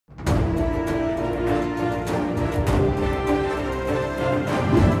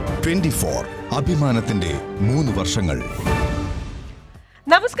24 അഭിമാനത്തിന്റെ 3 വർഷങ്ങൾ.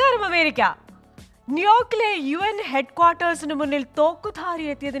 നമസ്കാരം അമേരിക്ക. ന്യൂയോർക്കിലെ UN ഹെഡ്ക്വാർട്ടേഴ്സിന് മുന്നിൽ തോക്കുധാരി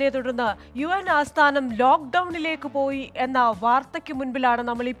എത്തിയതിനെ തുടർന്ന് UN ആസ്ഥാനം ലോക്ക്ഡൌണിലേക്ക് പോയി എന്ന വാർത്തയ്ക്ക് മുൻപിലാണ്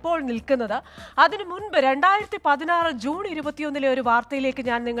നമ്മൾ ഇപ്പോൾ നിൽക്കുന്നത്. അതിനു മുൻപ് 2016 ജൂൺ 21 ഒരു വാർത്തയിലേക്ക്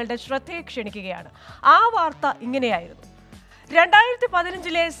ഞാൻ നിങ്ങളുടെ ശ്രദ്ധയെ ക്ഷണിക്കുകയാണ്. ആ വാർത്ത ഇങ്ങനെയായിരുന്നു: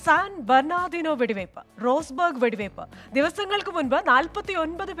 2015 സാൻ ബെർണാർഡിനോ വെടിവയ്പ്, റോസ്ബർഗ് വെടിവയ്പ്, ദിവസങ്ങൾക്ക് മുൻപ്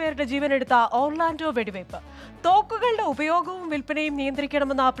 49 പേരുടെ ജീവനെടുത്ത ഓർലാൻഡോ വെടിവയ്പ്, തോക്കുകളുടെ ഉപയോഗവും വിൽപ്പനയും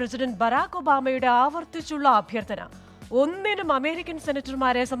നിയന്ത്രിക്കണമെന്ന പ്രസിഡന്റ് ബരാക് ഒബാമയുടെ ആവർത്തിച്ചുള്ള അഭ്യർത്ഥന. ഒന്നിനും അമേരിക്കൻ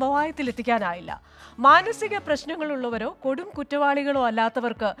സെനറ്റർമാരെ സമവായത്തിലെത്തിക്കാനായില്ല. മാനസിക പ്രശ്നങ്ങളുള്ളവരോ കൊടും കുറ്റവാളികളോ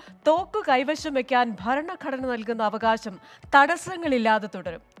അല്ലാത്തവർക്ക് തോക്ക് കൈവശം വയ്ക്കാൻ ഭരണഘടന നൽകുന്ന അവകാശം തടസ്സങ്ങളില്ലാതെ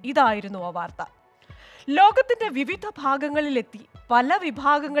തുടരും. ഇതായിരുന്നു ആ വാർത്ത. ലോകത്തിന്റെ വിവിധ ഭാഗങ്ങളിലെത്തി പല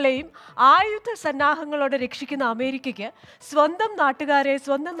വിഭാഗങ്ങളെയും ആയുധ സന്നാഹങ്ങളോടെ രക്ഷിക്കുന്ന അമേരിക്കയ്ക്ക് സ്വന്തം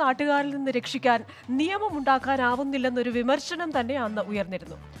നാട്ടുകാരിൽ നിന്ന് രക്ഷിക്കാൻ നിയമമുണ്ടാക്കാനാവുന്നില്ലെന്നൊരു വിമർശനം തന്നെ അന്ന്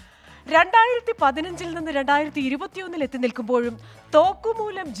ഉയർന്നിരുന്നു. 2015 നിന്ന് 2021 എത്തി നിൽക്കുമ്പോഴും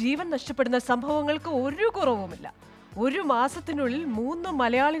തോക്കുമൂലം ജീവൻ നഷ്ടപ്പെടുന്ന സംഭവങ്ങൾക്ക് ഒരു കുറവുമില്ല. ഒരു മാസത്തിനുള്ളിൽ 3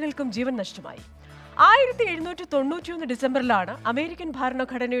 മലയാളികൾക്കും ജീവൻ നഷ്ടമായി. 1791 ഡിസംബറിലാണ് അമേരിക്കൻ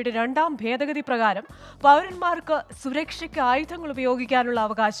ഭരണഘടനയുടെ 2ാം ഭേദഗതി പ്രകാരം പൗരന്മാർക്ക് സുരക്ഷയ്ക്ക് ആയുധങ്ങൾ ഉപയോഗിക്കാനുള്ള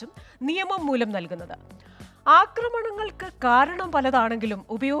അവകാശം നിയമം മൂലം നൽകുന്നത്. ആക്രമണങ്ങൾക്ക് കാരണം പലതാണെങ്കിലും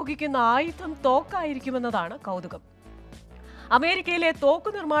ഉപയോഗിക്കുന്ന ആയുധം തോക്കായിരിക്കുമെന്നതാണ് കൗതുകം. അമേരിക്കയിലെ തോക്ക്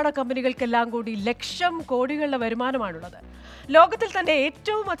നിർമ്മാണ കമ്പനികൾക്കെല്ലാം കൂടി ലക്ഷം കോടികളുടെ വരുമാനമാണുള്ളത്. ലോകത്തിൽ തന്നെ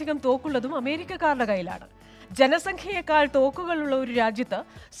ഏറ്റവും അധികം തോക്കുള്ളതും അമേരിക്കക്കാരുടെ കയ്യിലാണ്. ജനസംഖ്യയേക്കാൾ തോക്കുകളുള്ള ഒരു രാജ്യത്ത്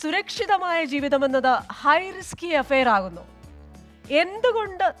സുരക്ഷിതമായ ജീവിതമെന്നത് ഹൈ റിസ്കി അഫെയർ ആകുന്നു.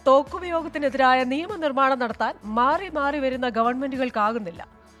 എന്തുകൊണ്ട് തോക്കുപയോഗത്തിനെതിരായ നിയമനിർമ്മാണം നടത്താൻ മാറി മാറി വരുന്ന ഗവൺമെന്റുകൾക്കാകുന്നില്ല?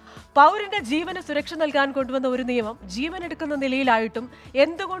 പൗരന്റെ ജീവന് സുരക്ഷ നൽകാൻ കൊണ്ടുവന്ന ഒരു നിയമം ജീവനെടുക്കുന്ന നിലയിലായിട്ടും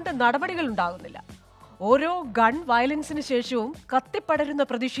എന്തുകൊണ്ട് നടപടികൾ ഉണ്ടാകുന്നില്ല? ഓരോ ഗൺ വയലൻസിന് ശേഷവും കത്തിപ്പടരുന്ന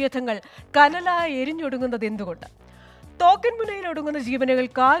പ്രതിഷേധങ്ങൾ കനലായി എരിഞ്ഞൊടുങ്ങുന്നത് എന്തുകൊണ്ട്? തോക്കിൻ മുനയിൽ ഒടുങ്ങുന്ന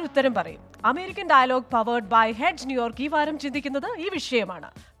ജീവനുകൾക്ക് ആരുത്തരം പറയും? American dialogue powered by heads New York ഈ വാരം ചിന്തിക്കുന്നത് ഈ വിഷയമാണ്: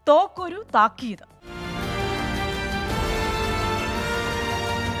 തോക്കൊരു താക്കീത്.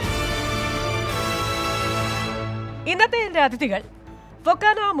 ഇന്നത്തെ എന്റെ അതിഥികൾ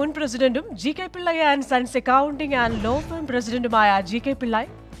ഫൊക്കാന മുൻ പ്രസിഡന്റും GK Pillai and sons accounting and law firm പ്രസിഡന്റുമായ GK Pillai,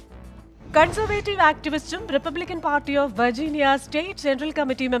 conservative ആക്ടിവിസ്റ്റും Republican party of Virginia state central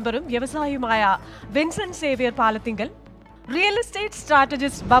committee മെമ്പറും വ്യവസായിയുമായ Vincent Xavier Palathingal, real estate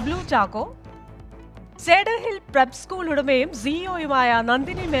strategist Bablu Chacko, സേഡർ hill prep school ഉടമയും സിഇഒയുമായ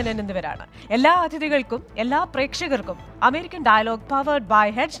Nandini Menon എന്നിവരാണ്. എല്ലാ അതിഥികൾക്കും എല്ലാ പ്രേക്ഷകർക്കും American dialogue powered by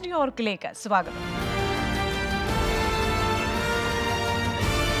heads ന്യൂയോർക്കിലേക്ക് സ്വാഗതം.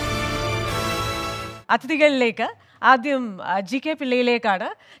 അതിഥികളിലേക്ക് ആദ്യം GK പിള്ളയിലേക്കാണ്.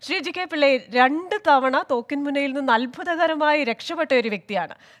 ശ്രീ GK പിള്ളൈ 2 തവണ തോക്കിൻ മുനയിൽ നിന്ന് അത്ഭുതകരമായി രക്ഷപ്പെട്ട ഒരു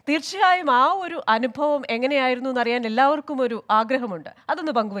വ്യക്തിയാണ്. തീർച്ചയായും ആ ഒരു അനുഭവം എങ്ങനെയായിരുന്നു എന്നറിയാൻ എല്ലാവർക്കും ഒരു ആഗ്രഹമുണ്ട്.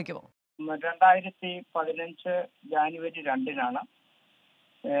 അതൊന്ന് പങ്കുവയ്ക്കുമോ? 2015 ജാനുവരി 2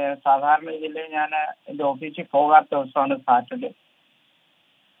 സാധാരണ രീതിയിൽ ഞാൻ എൻ്റെ ഓഫീസിൽ പോകാത്ത ദിവസമാണ് സാറ്റർഡേ.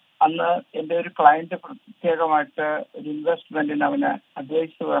 അന്ന് എൻ്റെ ഒരു ക്ലയന്റ് പ്രത്യേകമായിട്ട് ഒരു ഇൻവെസ്റ്റ്മെന്റിന് അവന്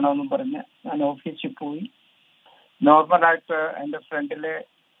അഡ്വൈസ് വേണമെന്നും പറഞ്ഞ് ഞാൻ ഓഫീസിൽ പോയി. നോർമലായിട്ട് എൻ്റെ ഫ്രണ്ടിലെ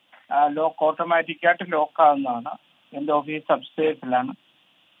ലോക്ക് ഓട്ടോമാറ്റിക്കായിട്ട് ലോക്കാവുന്നതാണ്. എൻ്റെ ഓഫീസ് അപ്സ്റ്റേഴ്സിലാണ്.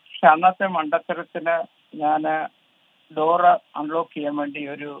 പക്ഷെ അന്നത്തെ മണ്ടത്തരത്തിന് ഞാൻ ഡോറ് അൺലോക്ക് ചെയ്യാൻ വേണ്ടി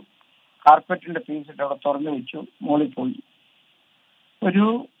ഒരു കാർപ്പറ്റിന്റെ പീസിട്ട് അവിടെ തുറന്നു വെച്ചു. മുകളിൽ പോയി. ഒരു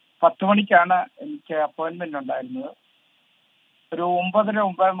 10 മണിക്കാണ് എനിക്ക് അപ്പോയിന്റ്മെന്റ് ഉണ്ടായിരുന്നത്. ഒരു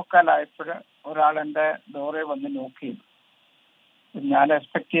 9:45 ഒരാൾ എൻ്റെ ഡോറെ വന്ന് നോക്ക് ചെയ്തു. ഞാൻ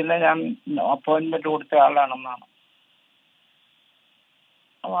എക്സ്പെക്ട് ചെയ്യുന്നത് ഞാൻ അപ്പോയിന്റ്മെന്റ് കൊടുത്ത ആളാണെന്നാണ്.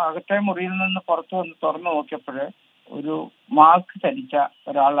 അപ്പോൾ അകത്തെ മുറിയിൽ നിന്ന് പുറത്തു വന്ന് തുറന്നു നോക്കിയപ്പോൾ ഒരു മാസ്ക് ധരിച്ച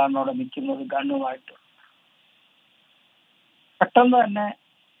ഒരാളാണ് അവിടെ നിൽക്കുന്നത് ഗണ്ണുമായിട്ട്. പെട്ടെന്ന് തന്നെ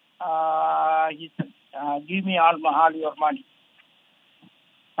ഗീവ് മീ ആൾ യുവർ മണി.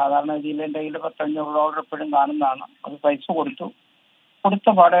 സാധാരണ രീതിയിൽ എൻ്റെ കയ്യിൽ $500 എപ്പോഴും കാണുന്നതാണ്. അത് പൈസ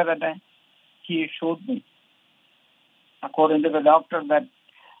കൊടുത്ത പാടെ തന്നെ he shoot me. According to the doctor that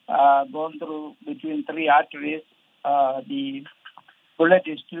gone through between 3 arteries, the bullet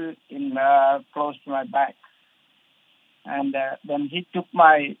is still close to my back. And then he took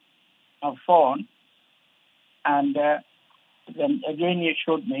my phone and then again he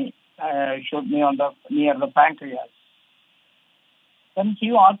shot me on the near the pancreas. Then he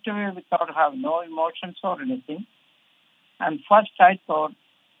walked away without having no emotions or anything. And first I thought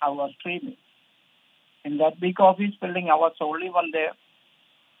I was dreaming. In that big office building, I was the only one there.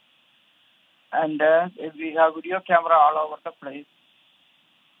 And we have video camera all over the place.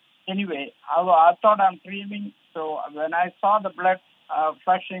 Anyway, I thought I'm dreaming. So when I saw the blood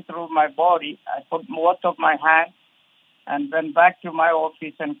flushing through my body, I put both of my hands and went back to my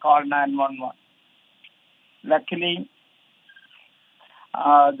office and called 911. Luckily,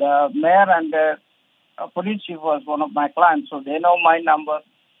 the mayor and the police chief was one of my clients, so they know my number.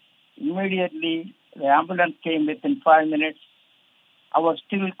 Immediately, the ambulance came within 5 minutes. I was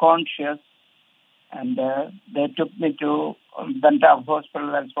still conscious, and they took me to Bentap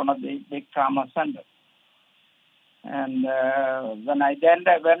Hospital. That's one of the big trauma centers. And when I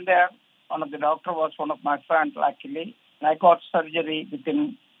went there, one of the doctors was one of my friends, luckily. I got surgery within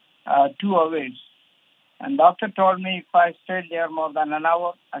 2 hours. And doctor told me if I stayed there more than an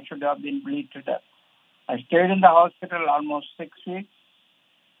hour, I should have been bleed to death. I stayed in the hospital almost 6 weeks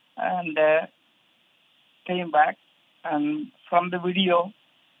and came back. And from the video,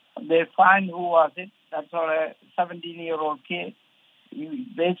 they find who was it. That's all a 17-year-old kid. He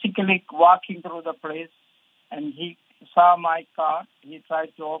basically walking through the place, and he saw my car. He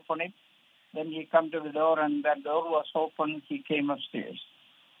tried to open it. Then he come to the door, and that door was open. He came upstairs.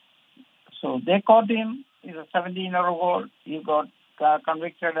 So they caught him. He's a 17-year-old. He got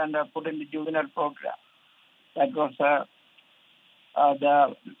convicted and put in the juvenile program. That was the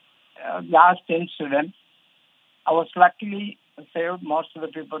last incident. I was luckily saved. Most of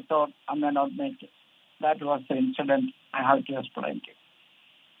the people thought I may not make it. That was the incident I have to explain to you.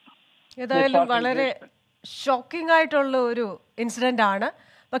 ഏതായാലും വളരെ shocking ആയിട്ടുള്ള ഒരു incident ആണ്.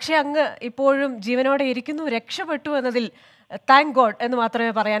 പക്ഷെ അങ്ങ് ഇപ്പോഴും ജീവനോടെ ഇരിക്കുന്നു, രക്ഷപ്പെട്ടു എന്നതിൽ താങ്ക് ഗോഡ് എന്ന്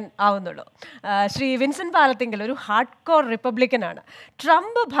മാത്രമേ പറയാൻ ആവുന്നുള്ളൂ. ശ്രീ വിൻസെന്റ് പാലത്തിങ്കൽ ഒരു ഹാർഡ് കോർ റിപ്പബ്ലിക്കനാണ്.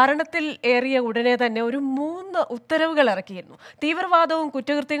 ട്രംപ് ഭരണത്തിൽ ഏറിയ ഉടനെ തന്നെ ഒരു 3 ഉത്തരവുകൾ ഇറക്കിയിരുന്നു. തീവ്രവാദവും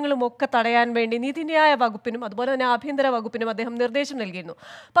കുറ്റകൃത്യങ്ങളും ഒക്കെ തടയാൻ വേണ്ടി നീതിന്യായ വകുപ്പിനും അതുപോലെ തന്നെ ആഭ്യന്തര വകുപ്പിനും അദ്ദേഹം നിർദ്ദേശം നൽകിയിരുന്നു.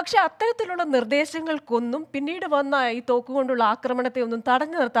 പക്ഷെ അത്തരത്തിലുള്ള നിർദ്ദേശങ്ങൾക്കൊന്നും പിന്നീട് വന്ന ഈ തോക്കുകൊണ്ടുള്ള ആക്രമണത്തെ ഒന്നും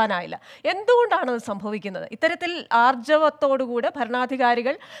തടഞ്ഞു നിർത്താനായില്ല. എന്തുകൊണ്ടാണ് അത് സംഭവിക്കുന്നത്? ഇത്തരത്തിൽ ആർജവത്തോടുകൂടെ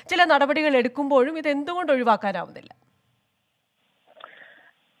ഭരണാധികാരികൾ ചില നടപടികൾ എടുക്കുമ്പോഴും ഇത് എന്തുകൊണ്ട് ഒഴിവാക്കാനാവുന്നില്ല?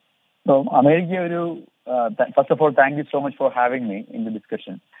 So, America, first of all, thank you so much for having me in the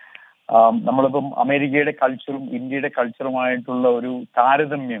discussion. നമ്മളിപ്പം അമേരിക്കയുടെ കൾച്ചറും ഇന്ത്യയുടെ കൾച്ചറുമായിട്ടുള്ള ഒരു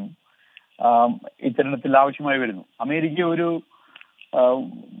താരതമ്യം ഇത്തരത്തിൽ ആവശ്യമായി വരുന്നു. അമേരിക്ക ഒരു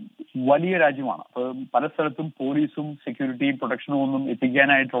വലിയ രാജ്യമാണ്. അപ്പോൾ പല സ്ഥലത്തും പോലീസും സെക്യൂരിറ്റിയും പ്രൊട്ടക്ഷനും ഒന്നും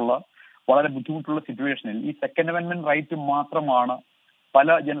എത്തിക്കാനായിട്ടുള്ള വളരെ ബുദ്ധിമുട്ടുള്ള സിറ്റുവേഷനിൽ ഈ സെക്കൻഡ് അമെന്റ്മെന്റ് റൈറ്റ് മാത്രമാണ്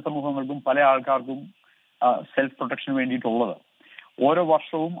പല ജനസമൂഹങ്ങൾക്കും പല ആൾക്കാർക്കും സെൽഫ് പ്രൊട്ടക്ഷന് വേണ്ടിയിട്ടുള്ളത്. ഓരോ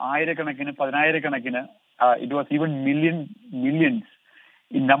വർഷവും ആയിരക്കണക്കിന് 10,000-കണക്കിന് it was even millions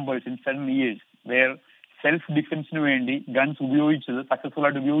in numbers in 7 years where self ഡിഫൻസിന് വേണ്ടി ഗൺസ് സക്സസ്ഫുൾ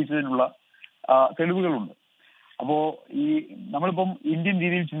ആയിട്ട് ഉപയോഗിച്ചതിനുള്ള തെളിവുകളുണ്ട്. അപ്പോ ഈ നമ്മളിപ്പം ഇന്ത്യൻ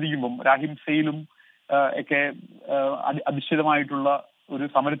രീതിയിൽ ചിന്തിക്കുമ്പം അഹിംസയിലും ഒക്കെ അധിഷ്ഠിതമായിട്ടുള്ള ഒരു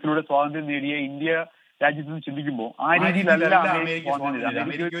സമരത്തിലൂടെ സ്വാതന്ത്ര്യം നേടിയ ഇന്ത്യ രാജ്യത്ത് നിന്ന് ചിന്തിക്കുമ്പോൾ ആ രീതിയിലല്ല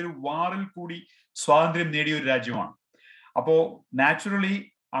അമേരിക്ക ഒരു വാറിൽ കൂടി സ്വാതന്ത്ര്യം നേടിയ ഒരു രാജ്യമാണ്. അപ്പോ നാച്ചുറലി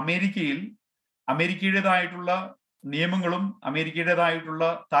അമേരിക്കയുടേതായിട്ടുള്ള നിയമങ്ങളും അമേരിക്കയുടേതായിട്ടുള്ള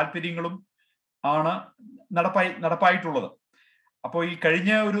താല്പര്യങ്ങളും ആണ് നടപ്പായിട്ടുള്ളത്. അപ്പോൾ ഈ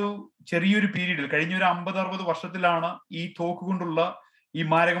കഴിഞ്ഞ ഒരു ചെറിയൊരു പീരീഡിൽ, കഴിഞ്ഞ ഒരു 50-60 വർഷത്തിലാണ് ഈ തോക്ക് കൊണ്ടുള്ള ഈ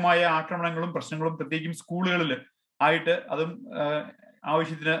മാരകമായ ആക്രമണങ്ങളും പ്രശ്നങ്ങളും പ്രത്യേകിച്ചും സ്കൂളുകളിൽ ആയിട്ട്, അതും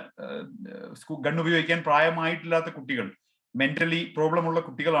ആവശ്യത്തിന് ഗണ്ണുപയോഗിക്കാൻ പ്രായമായിട്ടില്ലാത്ത കുട്ടികൾ, മെന്റലി പ്രോബ്ലം ഉള്ള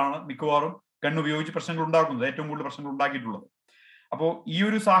കുട്ടികളാണ് മിക്കവാറും ഗണ്ണുപയോഗിച്ച് പ്രശ്നങ്ങൾ ഉണ്ടാക്കുന്നത്, ഏറ്റവും കൂടുതൽ പ്രശ്നങ്ങൾ ഉണ്ടാക്കിയിട്ടുള്ളത്. അപ്പോൾ ഈ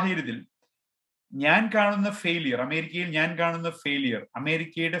ഒരു സാഹചര്യത്തിൽ അമേരിക്കയിൽ ഞാൻ കാണുന്ന ഫെയിലിയർ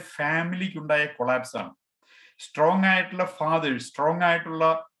അമേരിക്കയുടെ ഫാമിലിക്കുണ്ടായ കൊളാപ്സ് ആണ്. സ്ട്രോങ് ആയിട്ടുള്ള ഫാദേഴ്സ്, സ്ട്രോങ് ആയിട്ടുള്ള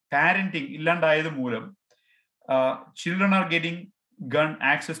പാരന്റിങ് ഇല്ലാണ്ടായത് മൂലം children are getting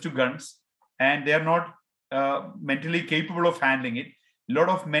access to guns and they are not mentally capable of handling it. Lot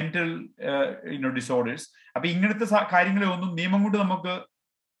of mental disorders. അപ്പൊ ഇങ്ങനത്തെ കാര്യങ്ങളെ ഒന്നും നിയമം കൊണ്ട് നമുക്ക്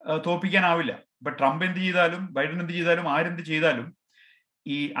തോപ്പിക്കാനാവില്ല. ഇപ്പൊ ട്രംപ് എന്ത് ചെയ്താലും ബൈഡൻ എന്ത് ചെയ്താലും ആരെന്ത് ചെയ്താലും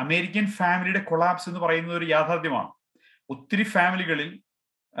ഈ അമേരിക്കൻ ഫാമിലിയുടെ കൊളാപ്സ് എന്ന് പറയുന്നത് ഒരു യാഥാർത്ഥ്യമാണ്. ഒത്തിരി ഫാമിലികളിൽ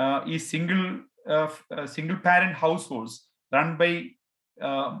ഈ single parent house holds run by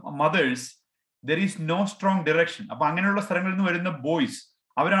mothers, there is no strong direction. അപ്പൊ അങ്ങനെയുള്ള സ്ഥലങ്ങളിൽ നിന്ന് വരുന്ന ബോയ്സ്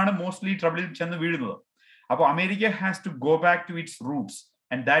അവരാണ് മോസ്റ്റ്ലി ട്രബിളിൽ ചെന്ന് വീഴുന്നത്. അപ്പോൾ America has to go back to its Roots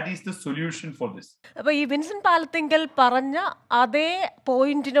and that is the solution for this. അപ്പോൾ ഈ വിൻസെന്റ് പാലത്തിങ്കൽ പറഞ്ഞ അതേ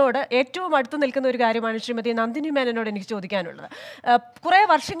പോയിന്റിനോട് ഏറ്റവും അടുത്ത് നിൽക്കുന്ന ഒരു കാര്യമാണ് ശ്രീമതി നന്ദിനി മേനോനോട് എനിക്ക് ചോദിക്കാനുള്ളത്. കുറേ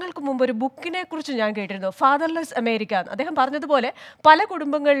വർഷങ്ങൾക്ക് മുമ്പ് ഒരു ബുക്കിനെ കുറിച്ച് ഞാൻ കേട്ടിരുന്നു, ഫാദർലെസ് അമേരിക്ക. അദ്ദേഹം പറഞ്ഞതുപോലെ പല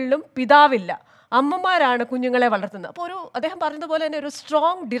കുടുംബങ്ങളിലും പിതാവില്ല, അമ്മമാരാണ് കുഞ്ഞുങ്ങളെ വളർത്തുന്നത്. അപ്പോൾ അദ്ദേഹം പറഞ്ഞതുപോലെ തന്നെ ഒരു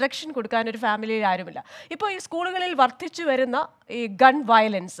സ്ട്രോങ് ഡിറക്ഷൻ കൊടുക്കാൻ ഒരു ഫാമിലിയിൽ ആരുമില്ല. ഇപ്പോൾ ഈ സ്കൂളുകളിൽ വർദ്ധിച്ചു വരുന്ന ഈ ഗൺ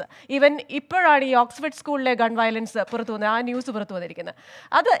വയലൻസ്, ഈവൻ ഇപ്പോഴാണ് ഈ ഓക്സ്ഫോർഡ് സ്കൂളിലെ ഗൺ വയലൻസ് പുറത്തു വന്നത്, ആ ന്യൂസ് പുറത്തു വന്നിരിക്കുന്നത്.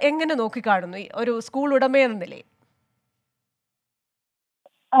 അത് എങ്ങനെ നോക്കിക്കാണുന്നു ഈ ഒരു സ്കൂൾ ഉടമയെന്ന നിലയിൽ?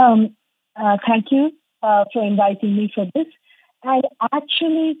 Thank you for inviting me for this. And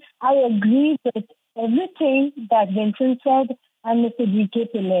actually, I agree with everything that Vincent said and Mr. G.K.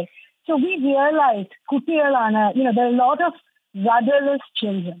 Pillai. So we realized, there are a lot of rudderless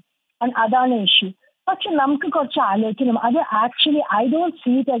children, and that's an issue. But actually, I don't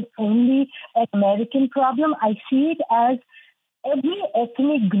see it as only an American problem. I see it as every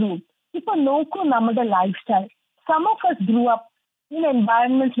ethnic group. People know our lifestyle. Some of us grew up in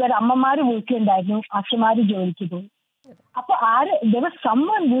environments where ammamari workundayirunnu, achchamaru jolikku poyi. Appo there was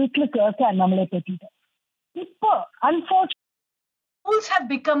someone veettil kerkan nammale pettittu. Ippo unfortunately schools have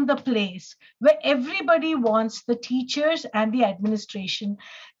become the place where everybody wants the teachers and the administration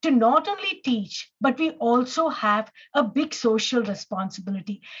to not only teach, but we also have a big social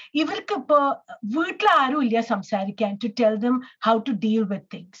responsibility. ഇവർക്ക് ഇപ്പോൾ വീട്ടിൽ ആരും ഇല്ല സംസാരിക്കാൻ, to tell them how to deal with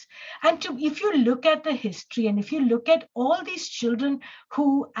things. And if you look at the history, and if you look at all these children who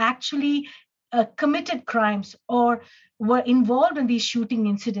actually committed crimes or were involved in these shooting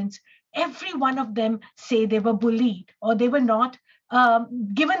incidents, every one of them say they were bullied or they were not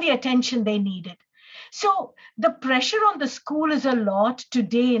given the attention they needed. So the pressure on the school is a lot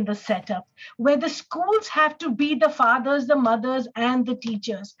today in the setup, where the schools have to be the fathers, the mothers, and the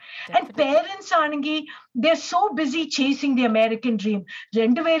teachers. Definitely. And parents aanengi, they're so busy chasing the American dream.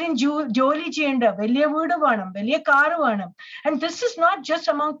 Rendu verum joli cheyanda, veliya veedu vaanam, veliya car vaanam. And this is not just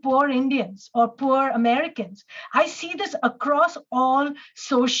among poor Indians or poor Americans. I see this across all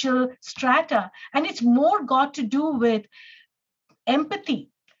social strata, and it's more got to do with empathy.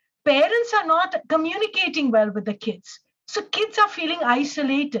 Parents are not communicating well with the kids. So kids are feeling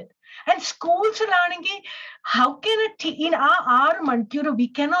isolated. And schools are learning, how can in our 6 months, we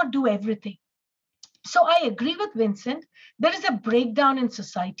cannot do everything. So I agree with Vincent. There is a breakdown in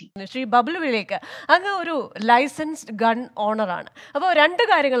society. Shri ബബ്ലുവിലേക്ക്, അങ്ങ് ഒരു licensed gun ഓണറാണ്. അപ്പോൾ 2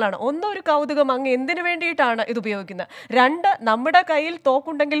 കാര്യങ്ങളാണ്. ഒന്ന്, ഒരു കൗതുകം, അങ്ങ് എന്തിനു വേണ്ടിയിട്ടാണ് ഇത് ഉപയോഗിക്കുന്നത്. 2, നമ്മുടെ കയ്യിൽ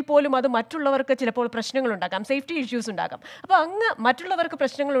തോക്കുണ്ടെങ്കിൽ പോലും അത് മറ്റുള്ളവർക്ക് ചിലപ്പോൾ പ്രശ്നങ്ങൾ ഉണ്ടാക്കാം, സേഫ്റ്റി ഇഷ്യൂസ് ഉണ്ടാക്കാം. അപ്പോൾ അങ്ങ് മറ്റുള്ളവർക്ക്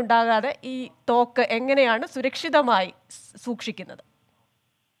പ്രശ്നങ്ങൾ ഉണ്ടാകാതെ ഈ തോക്ക് എങ്ങനെയാണ് സുരക്ഷിതമായി സൂക്ഷിക്കുന്നത്?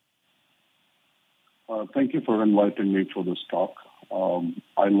 Thank you for inviting me for this talk.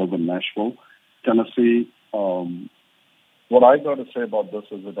 I live in Nashville, Tennessee. What I got to say about this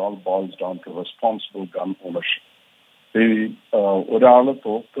is it all boils down to responsible gun ownership. ഒരാള്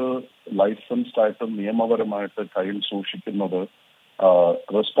തോക്ക് ലൈസൻസ്ഡ് ആയിട്ട് നിയമപരമായിട്ട് കയ്യിൽ സൂക്ഷിക്കുന്നത്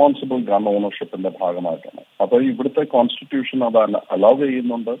റെസ്പോൺസിബിൾ ഗൺ ഓണർഷിപ്പിന്റെ ഭാഗമായിട്ടാണ്. അപ്പൊ ഇവിടുത്തെ constitution അത് അലൗ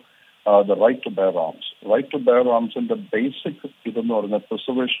ചെയ്യുന്നുണ്ട് the right to bear arms. Right to bear arms in the basic ഇതെന്ന് പറഞ്ഞ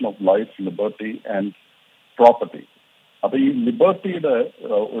preservation of life, liberty and property. അപ്പൊ ഈ ലിബർട്ടിയുടെ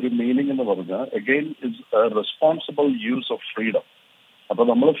ഒരു മീനിങ് എന്ന് പറഞ്ഞാൽ again is responsible use of freedom. അപ്പൊ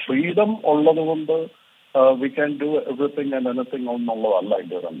നമ്മൾ ഫ്രീഡം ഉള്ളത് കൊണ്ട് we can do everything and anything എന്നുള്ളതല്ല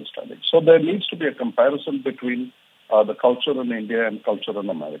എൻ്റെ ഒരു understanding. So there needs to B A comparison between the culture in India and culture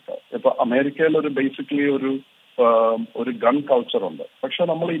in America. ഇപ്പൊ അമേരിക്കയിൽ ഒരു ബേസിക്കലി ഒരു ഗൺ കൾച്ചർ ഉണ്ട്. പക്ഷെ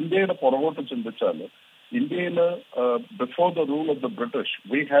നമ്മൾ ഇന്ത്യയുടെ പുറകോട്ട് ചിന്തിച്ചാൽ ഇന്ത്യയിൽ before the rule of the British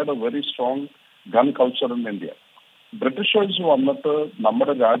we had A very strong gun culture in India. Britishers വന്നിട്ട്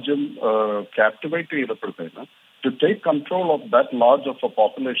നമ്മുടെ രാജ്യം captivate ചെയ്തപ്പോഴത്തേന് to take control of that large of A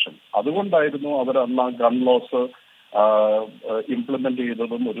population, അതുകൊണ്ടായിരുന്നു അവർ അന്ന് ഗൺ ലോസ് ഇംപ്ലിമെന്റ്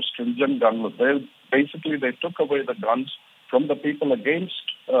ചെയ്തതും ഒരു stringent gun. Basically they took away the guns from the people against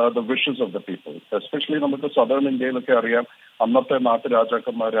the wishes of the people. Especially നമുക്ക് southern ഇന്ത്യയിലൊക്കെ അറിയാം, അന്നത്തെ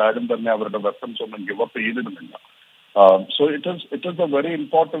നാട്ടുരാജാക്കന്മാർ ആരും തന്നെ അവരുടെ വെപ്പൺസ് ഒന്നും ഗിവ് അപ്പ് ചെയ്തിരുന്നില്ല. So it is a very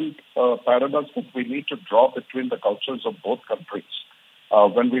important paradox that we need to draw between the cultures of both countries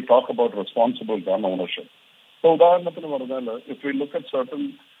when we talk about responsible gun ownership. So ഉദാഹരണത്തിന് പറഞ്ഞാൽ if we look at certain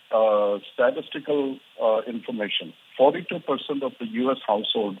statistical information, 42% of the US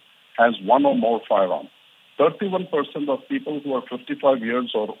household has one or more firearms. 31% of people who are 55 years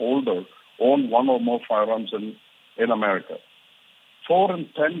or older own one or more firearms in America. 4 in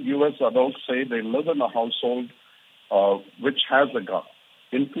 10 US adults say they live in a household which has a gun,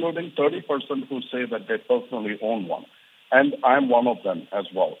 including 30% who say that they personally own one. And I am one of them as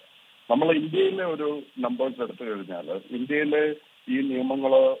well. നമ്മൾ ഇന്ത്യയിലെ ഒരു numbers എടുത്തു കഴിഞ്ഞാൽ ഇന്ത്യയിലെ ഈ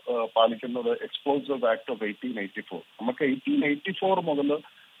നിയമങ്ങൾ പാലിക്കുന്നത് explosive act of 1884. നമുക്ക് 1884 മുതൽ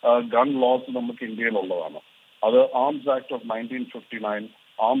ഗൺ ലോസ് നമുക്ക് ഇന്ത്യയിലുള്ളതാണ്. അത് arms act of 1959,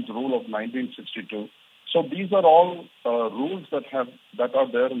 arms rule of 1962. So these are all rules that are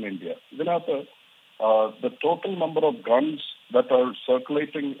there in India. ഇതിനകത്ത് the total number of guns that are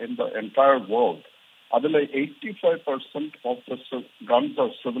circulating in the entire world, അതിൽ 85% of the guns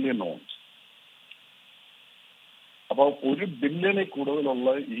are civilian owned. അപ്പോൾ 1 ബില്യണിൽ കൂടുതലുള്ള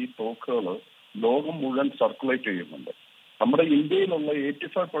ഈ തോക്കുകൾ ലോകം മുഴുവൻ circulate ചെയ്യുന്നുണ്ട്. നമ്മുടെ ഇന്ത്യയിലുള്ള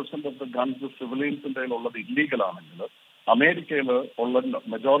 85% ഓഫ് ദ ഗൺസ് സിവിലിയൻസിന്റെ ഉള്ളത് ഇല്ലീഗൽ ആണെങ്കിൽ അമേരിക്കയിൽ ഉള്ള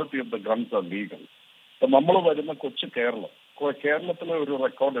majority of the guns R legal. അപ്പൊ നമ്മൾ വരുന്ന കൊച്ചു കേരളത്തിലെ ഒരു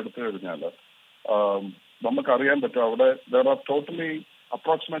റെക്കോർഡ് എടുത്തു കഴിഞ്ഞാൽ നമുക്കറിയാൻ പറ്റും അവിടെ there are totally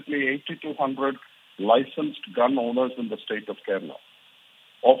approximately 8,200 licensed gun owners in the state of Kerala,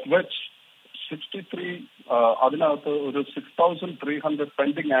 of which 63 അതിനകത്ത് ഒരു 6,300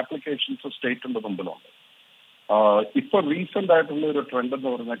 പെൻഡിങ് ആപ്ലിക്കേഷൻസ് സ്റ്റേറ്റിന്റെ മുമ്പിലുണ്ട്. ഇപ്പൊ റീസെന്റ് ആയിട്ടുള്ള ഒരു ട്രെൻഡ് എന്ന്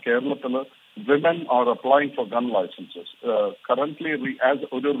പറഞ്ഞാൽ കേരളത്തിൽ women are applying four gun licences. Currently as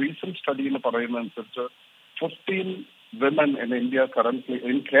ഒരു റീസെന്റ് സ്റ്റഡിയിൽ പറയുന്നതനുസരിച്ച് 15 women in India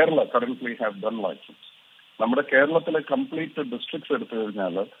in Kerala currently have gun license. നമ്മുടെ കേരളത്തിലെ കംപ്ലീറ്റ് ഡിസ്ട്രിക്ട്സ് എടുത്തു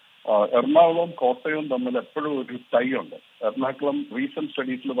കഴിഞ്ഞാൽ എറണാകുളവും കോട്ടയവും തമ്മിൽ എപ്പോഴും ഒരു ടൈ ഉണ്ട്. എറണാകുളം റീസെന്റ്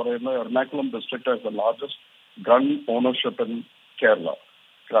സ്റ്റഡീസിൽ പറയുന്നത് Ernakulam district has the largest gun ownership in Kerala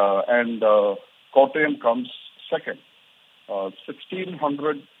and Kottayam comes second.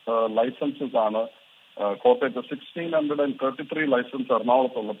 1,600 licences ആണ് കോട്ടയത്ത്, 1,633 ലൈസൻസ്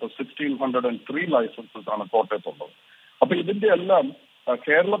എറണാകുളത്തുള്ളപ്പോൾ 1,603 ലൈസൻസസ് ആണ് കോട്ടയത്തുള്ളത്. അപ്പൊ ഇതിന്റെ എല്ലാം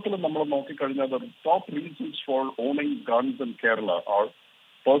കേരളത്തിൽ നമ്മൾ നോക്കിക്കഴിഞ്ഞാൽ top reasons for owning guns in Kerala R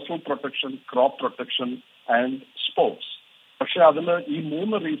personal protection, crop protection and sports. പക്ഷെ അതിൽ ഈ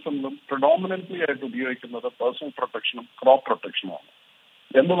 3 റീസണിലും പ്രൊഡോമിനന്റ്ലി ആയിട്ട് ഉപയോഗിക്കുന്നത് പേഴ്സണൽ പ്രൊട്ടക്ഷനും ക്രോപ്പ് പ്രൊട്ടക്ഷനുമാണ്.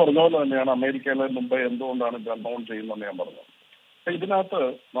 എന്ന് പറഞ്ഞ പോലെ തന്നെയാണ് അമേരിക്കയിലെ മുമ്പ് എന്തുകൊണ്ടാണ് ഗൺ ഓൺ ചെയ്യുന്നതെന്ന് ഞാൻ പറഞ്ഞത്. അപ്പൊ ഇതിനകത്ത്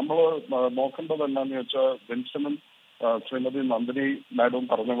നമ്മൾ നോക്കേണ്ടത് എന്താണെന്ന് വെച്ചാൽ വിൻസനും ശ്രീമതി നന്ദിനി മാഡവും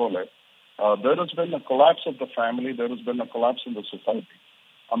പറഞ്ഞ പോലെ there has been a collapse of the family, there has been a collapse in the society.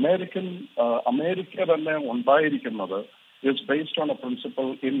 America തന്നെ ഉണ്ടായിരിക്കുന്നത് is based on a principle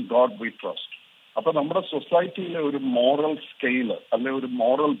in God we trust. അപ്പൊ നമ്മുടെ സൊസൈറ്റിയിലെ ഒരു മോറൽ സ്കെയില് അല്ലെ ഒരു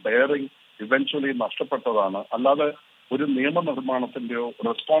മോറൽ ബെയറിംഗ് ഇവൻച്വലി നഷ്ടപ്പെട്ടതാണ്. അല്ലാതെ ഒരു നിയമനിർമ്മാണത്തിന്റെയോ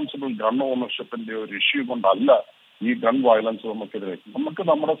responsible gun ഓണർഷിപ്പിന്റെയോ ഒരു ഇഷ്യൂ കൊണ്ടല്ല ഈ ഗൺ വയലൻസ് നമുക്കെതിരെ. നമുക്ക്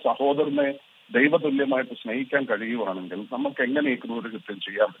നമ്മുടെ സഹോദരനെ ദൈവതുല്യമായിട്ട് സ്നേഹിക്കാൻ കഴിയുവാണെങ്കിൽ നമുക്ക് എങ്ങനെ ഈ ക്രൂരകൃത്യം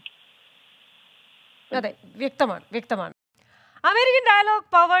ചെയ്യാൻ പറ്റും? അതെ, വ്യക്തമാണ്. American dialogue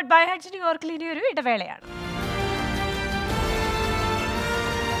powered by hedge ന്യൂയോർക്കിൽ ഇനി ഒരു ഇടവേളയാണ്.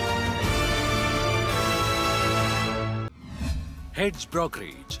 Hedge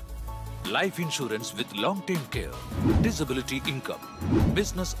Brokerage. Life insurance with long-term care, disability income,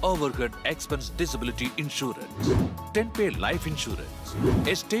 business overhead expense disability insurance, 10-pay life insurance,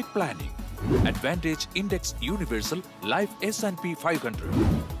 estate planning, Advantage Index Universal Life S&P 500,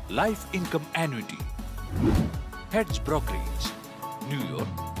 Life Income Annuity. Hedge Brokerage, New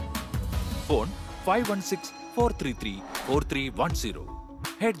York. Phone 516-433-4310.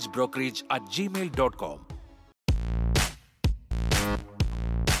 hedgebrokerage@gmail.com.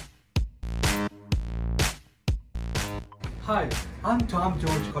 Hi, I'm Tom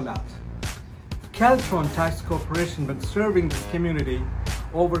George Collat. Caltron Tax Corporation been serving this community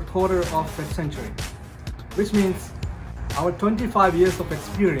over a quarter of a century, which means our 25 years of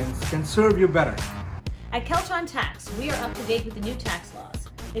experience can serve you better. At Caltron Tax, we are up to date with the new tax laws.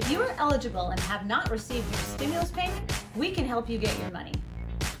 If you are eligible and have not received your stimulus payment, we can help you get your money.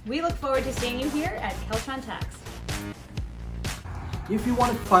 We look forward to seeing you here at Caltron Tax. If you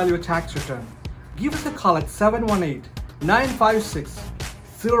want to file your tax return, give us a call at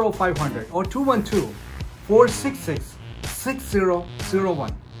 718-956-0500 or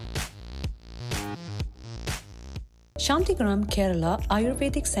 212-466-6001. Shantigram Kerala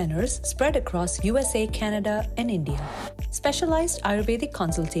Ayurvedic centers spread across USA, Canada, and India. Specialized Ayurvedic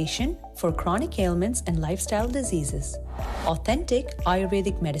consultation for chronic ailments and lifestyle diseases. Authentic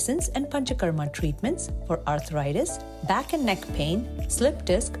Ayurvedic medicines and Panchakarma treatments for arthritis, back and neck pain, slip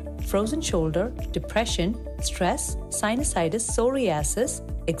disc, frozen shoulder, depression, stress, sinusitis, psoriasis,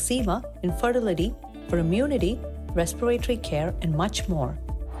 eczema, infertility, for immunity, respiratory care, and much more.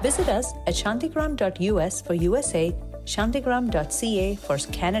 Visit us at shantigram.us for USA, shantigram.ca for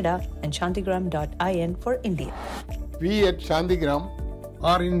Canada, and shantigram.in for India. We at Shantigram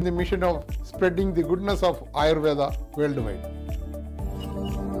are in the mission of spreading the goodness of Ayurveda worldwide.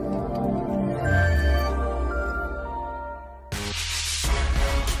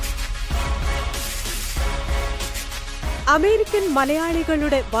 American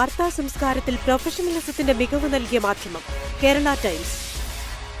മലയാളികളുടെ വാർത്താ സംസ്കാരത്തിൽ പ്രൊഫഷണലിസത്തിന്റെ മികവ് നൽകിയ മാധ്യമം Kerala times.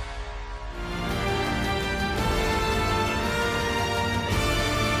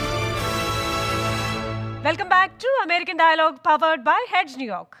 Welcome back to American dialogue powered by hedge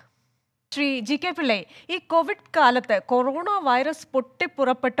New York. Shri G K പിള്ളേ, ഈ Covid കാലത്ത് corona virus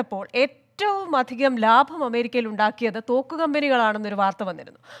പൊട്ടിപ്പുറപ്പെട്ടപ്പോൾ ഏറ്റവും അധികം ലാഭം അമേരിക്കയിൽ ഉണ്ടാക്കിയത് തോക്ക് കമ്പനികളാണെന്നൊരു വാർത്ത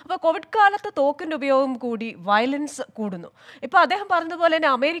വന്നിരുന്നു. അപ്പോൾ കോവിഡ് കാലത്ത് തോക്കിന്റെ ഉപയോഗം കൂടി വയലൻസ് കൂടുന്നു. ഇപ്പോൾ അദ്ദേഹം പറഞ്ഞതുപോലെ തന്നെ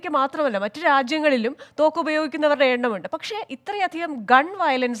അമേരിക്ക മാത്രമല്ല മറ്റു രാജ്യങ്ങളിലും തോക്ക് ഉപയോഗിക്കുന്നവരുടെ എണ്ണമുണ്ട്. പക്ഷേ ഇത്രയധികം ഗൺ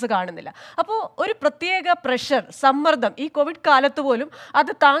വയലൻസ് കാണുന്നില്ല. അപ്പോൾ ഒരു പ്രത്യേക പ്രഷർ, സമ്മർദ്ദം ഈ കോവിഡ് കാലത്ത് പോലും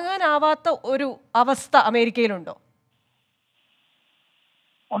അത് താങ്ങാനാവാത്ത ഒരു അവസ്ഥ അമേരിക്കയിലുണ്ടോ?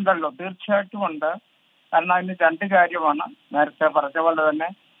 ഉണ്ടല്ലോ, തീർച്ചയായിട്ടും ഉണ്ട്. കാരണം അതിന് രണ്ട് കാര്യമാണ്. നേരത്തെ പറഞ്ഞ പോലെ തന്നെ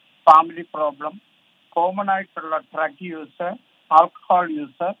ഫാമിലി പ്രോബ്ലം, കോമൺ ആയിട്ടുള്ള ഡ്രഗ് യൂസ്, ആൽക്കഹോൾ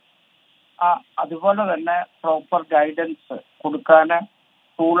യൂസ്, അതുപോലെ തന്നെ പ്രോപ്പർ ഗൈഡൻസ് കൊടുക്കാൻ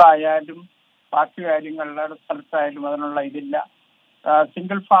സ്കൂളായാലും ബാക്കി കാര്യങ്ങളുടെ സ്ഥലത്തായാലും അതിനുള്ള ഇതില്ല.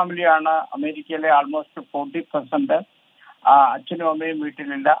 സിംഗിൾ ഫാമിലിയാണ് അമേരിക്കയിലെ ആൾമോസ്റ്റ് 40%. അച്ഛനും അമ്മയും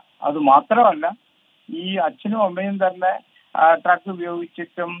വീട്ടിലില്ല. അത് മാത്രമല്ല, ഈ അച്ഛനും അമ്മയും തന്നെ ട്രക്ക്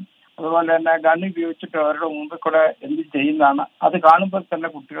ഉപയോഗിച്ചിട്ടും അതുപോലെ തന്നെ ഗൺ ഉപയോഗിച്ചിട്ടും അവരുടെ മുമ്പിൽ കൂടെ എന്ത് ചെയ്യുന്നതാണ്. അത് കാണുമ്പോൾ തന്നെ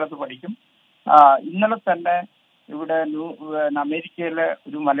കുട്ടികളത് പഠിക്കും. ഇന്നലെ തന്നെ ഇവിടെ അമേരിക്കയിലെ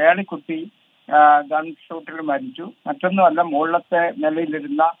ഒരു മലയാളി കുട്ടി ഗൺ ഷൂട്ടിൽ മരിച്ചു. മറ്റൊന്നുമല്ല, മുകളിലത്തെ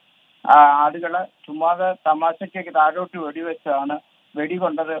നിലയിലിരുന്ന ആളുകളെ ചുമ്മാതെ തമാശയ്ക്ക് താഴോട്ട് വെടിവെച്ചാണ്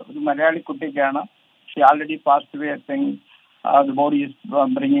വെടികൊണ്ടത്. ഒരു Malayali കുട്ടിക്കാണ്. Xi already passed away. I think the body is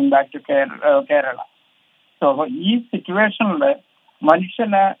bringing back to Kerala. So ഈ സിറ്റുവേഷനിൽ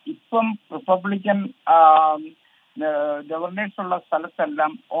മനുഷ്യന് ഇപ്പം റിപ്പബ്ലിക്കൻ ഗവർണേഴ്സ് ഉള്ള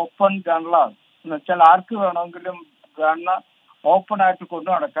സ്ഥലത്തെല്ലാം ഓപ്പൺ ഗൺ ലോ എന്ന് വെച്ചാൽ ആർക്ക് വേണമെങ്കിലും ഗണ്ണ് ഓപ്പൺ ആയിട്ട് കൊണ്ടു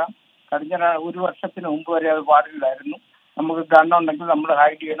നടക്കാം. കഴിഞ്ഞ ഒരു വർഷത്തിന് മുമ്പ് വരെ അത് പാടില്ലായിരുന്നു. നമുക്ക് ഗണ്ണുണ്ടെങ്കിൽ നമ്മൾ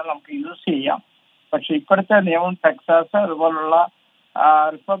ഹൈഡ് ചെയ്യണം, നമുക്ക് യൂസ് ചെയ്യാം. പക്ഷെ ഇപ്പോഴത്തെ നിയമം ടെക്സാസ് അതുപോലുള്ള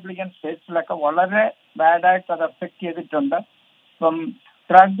റിപ്പബ്ലിക്കൻ സ്റ്റേറ്റ്സിലൊക്കെ വളരെ ബാഡായിട്ട് അത് എഫക്ട് ചെയ്തിട്ടുണ്ട്. ഇപ്പം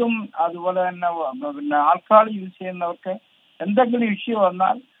ഡ്രഗും അതുപോലെ തന്നെ പിന്നെ ആൽക്കഹോൾ യൂസ് ചെയ്യുന്നവർക്ക് എന്തെങ്കിലും ഇഷ്യൂ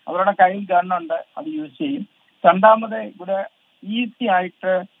വന്നാൽ അവരുടെ കയ്യിൽ ഗണ്ണുണ്ട്, അത് യൂസ് ചെയ്യും. രണ്ടാമത് ഇവിടെ ഈസി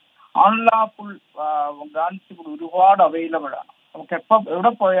ആയിട്ട് അൺലാഫുൾ ഗൺസ് ഇവിടെ ഒരുപാട് അവൈലബിൾ ആണ്. നമുക്ക്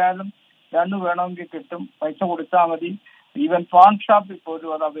എവിടെ പോയാലും ഗണ്ണ് വേണമെങ്കിൽ കിട്ടും, പൈസ കൊടുത്താൽ മതി. ഈവൻ ഫോൺ ഷോപ്പിൽ പോലും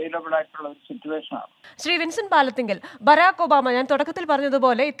അത് അവൈലബിൾ ആയിട്ടുള്ള ഒരു സിറ്റുവേഷൻ ആണ്. Shri Vincent Palathingal, Barack Obama ഞാൻ തുടക്കത്തിൽ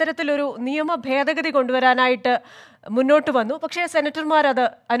പറഞ്ഞതുപോലെ ഇത്തരത്തിലൊരു നിയമ ഭേദഗതി കൊണ്ടുവരാനായിട്ട് മുന്നോട്ട് വന്നു. പക്ഷേ സെനറ്റർമാർ അത്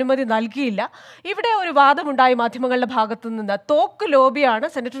അനുമതി നൽകിയില്ല. ഇവിടെ ഒരു വാദമുണ്ടായി മാധ്യമങ്ങളുടെ ഭാഗത്തു നിന്ന്. തോക്ക് ലോബിയാണ്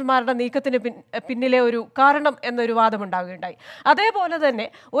സെനറ്റർമാരുടെ നീക്കത്തിന് പിന്നിലെ ഒരു കാരണം എന്നൊരു വാദമുണ്ടാകുകയുണ്ടായി. അതേപോലെ തന്നെ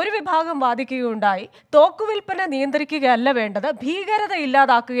ഒരു വിഭാഗം വാദിക്കുകയുണ്ടായി, തോക്ക് വിൽപ്പന നിയന്ത്രിക്കുകയല്ല വേണ്ടത്, ഭീകരത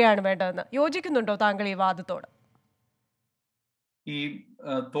ഇല്ലാതാക്കുകയാണ് വേണ്ടതെന്ന്. യോജിക്കുന്നുണ്ടോ താങ്കൾ ഈ വാദത്തോട്? ഈ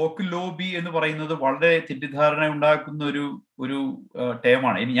തോക്ക് ലോബി എന്ന് പറയുന്നത് വളരെ തെറ്റിദ്ധാരണ ഉണ്ടാക്കുന്ന ഒരു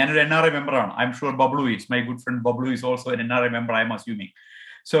ടേമാണ്. ഞാനൊരു NRA മെമ്പറാണ്. I am sure Bablu is my good friend. Bablu is also an NRA member, I M assuming.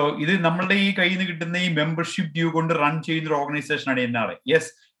 So ഇത് നമ്മളുടെ ഈ കയ്യിൽ നിന്ന് കിട്ടുന്ന ഈ മെമ്പർഷിപ്പ് ഡ്യൂ കൊണ്ട് റൺ ചെയ്യുന്ന ഒരു ഓർഗനൈസേഷനാണ് NRA. Yes,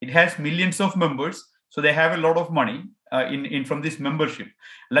 it has millions of members. So they have a lot of money in from this membership.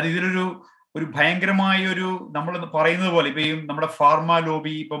 അല്ലാതെ ഇതിലൊരു ഭയങ്കരമായ ഒരു നമ്മൾ പറയുന്നത് പോലെ ഇപ്പൊ ഈ നമ്മുടെ ഫാർമ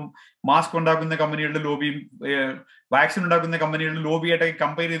ലോബി, ഇപ്പം മാസ്ക് ഉണ്ടാക്കുന്ന കമ്പനികളുടെ ലോബിയും വാക്സിൻ ഉണ്ടാക്കുന്ന കമ്പനികളുടെ ലോബിയായിട്ടൊക്കെ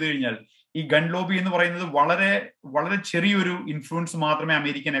കമ്പയർ ചെയ്ത് കഴിഞ്ഞാൽ ഈ ഗൺ ലോബി എന്ന് പറയുന്നത് വളരെ വളരെ ചെറിയൊരു ഇൻഫ്ലുവൻസ് മാത്രമേ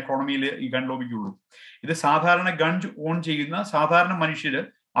അമേരിക്കൻ എക്കോണമിയിൽ ഈ ഗൺ ലോബിക്കുള്ളൂ. ഇത് സാധാരണ ഗൺ ഓൺ ചെയ്യുന്ന സാധാരണ മനുഷ്യര്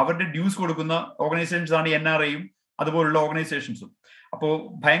അവരുടെ ഡ്യൂസ് കൊടുക്കുന്ന ഓർഗനൈസേഷൻസ് ആണ് NRAയും അതുപോലുള്ള ഓർഗനൈസേഷൻസും. അപ്പോൾ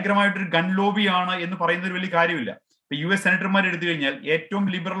ഭയങ്കരമായിട്ടൊരു ഗൺ ലോബിയാണ് എന്ന് പറയുന്ന ഒരു വലിയ കാര്യമില്ല. ഇപ്പൊ US സെനറ്റർമാർ എടുത്തു കഴിഞ്ഞാൽ ഏറ്റവും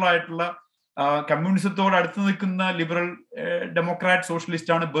ലിബറൽ ആയിട്ടുള്ള കമ്മ്യൂണിസത്തോട് അടുത്ത് നിൽക്കുന്ന ലിബറൽ ഡെമോക്രാറ്റ്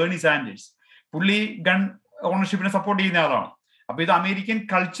സോഷ്യലിസ്റ്റ് ആണ് ബേർണി സാൻഡേഴ്സ്. പുള്ളി ഗൺ ഓണർഷിപ്പിനെ സപ്പോർട്ട് ചെയ്യുന്ന ആളാണ്. അപ്പൊ ഇത് അമേരിക്കൻ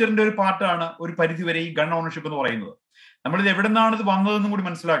കൾച്ചറിന്റെ ഒരു പാർട്ടാണ് ഒരു പരിധി വരെ ഈ ഗൺ ഓണർഷിപ്പ് എന്ന് പറയുന്നത്. നമ്മളിത് എവിടെ നിന്നാണ് ഇത് വന്നതെന്നും കൂടി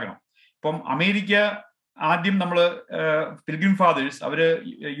മനസ്സിലാക്കണം. ഇപ്പം അമേരിക്ക ആദ്യം നമ്മള് പിൽഗ്രിം ഫാദേഴ്സ് അവര്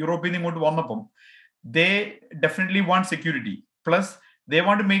യൂറോപ്പിൽ നിന്ന് ഇങ്ങോട്ട് വന്നപ്പം ദേ definitely want security, plus they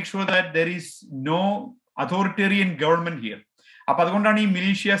want to make sure that there is no authoritarian government here. അപ്പൊ അതുകൊണ്ടാണ് ഈ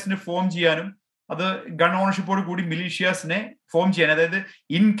മിലീഷ്യാസിനെ ഫോം ചെയ്യാനും അത് ഗൺ ഓണർഷിപ്പോട് കൂടി മിലീഷ്യാസിനെ ഫോം ചെയ്യാൻ, അതായത്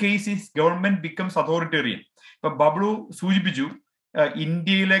in case government becomes authoritarian. ഇപ്പൊ ബബ്ലു സൂചിപ്പിച്ചു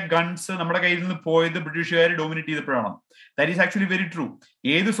ഇന്ത്യയിലെ ഗൺസ് നമ്മുടെ കയ്യിൽ നിന്ന് പോയത് ബ്രിട്ടീഷുകാർ ഡോമിനേറ്റ് ചെയ്തപ്പോഴാണ്. That is actually very true.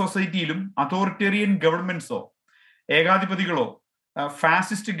 ഏത് സൊസൈറ്റിയിലും അതോറിറ്റേറിയൻ ഗവൺമെന്റ്സോ ഏകാധിപതികളോ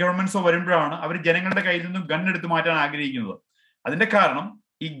ഫാസിസ്റ്റ് ഗവൺമെന്റ്സോ വരുമ്പോഴാണ് അവർ ജനങ്ങളുടെ കയ്യിൽ നിന്നും ഗൺ എടുത്ത് മാറ്റാൻ ആഗ്രഹിക്കുന്നത്. അതിന്റെ കാരണം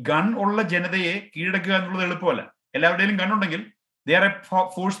ഈ ഗൺ ഉള്ള ജനതയെ കീഴടക്കുക എന്നുള്ളത് എളുപ്പമല്ല. എല്ലാവരുടെയും ഗണ്ണുണ്ടെങ്കിൽ they are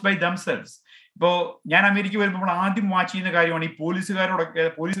forced by themselves. ഇപ്പോ ഞാൻ അമേരിക്ക വരുമ്പോൾ നമ്മൾ ആദ്യം വാച്ച് ചെയ്യുന്ന കാര്യമാണ് ഈ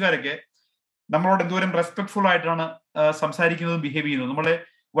പോലീസുകാരൊക്കെ നമ്മളോട് എന്തോരം റെസ്പെക്ട്ഫുൾ ആയിട്ടാണ് സംസാരിക്കുന്നതും ബിഹേവ് ചെയ്യുന്നതും. നമ്മളെ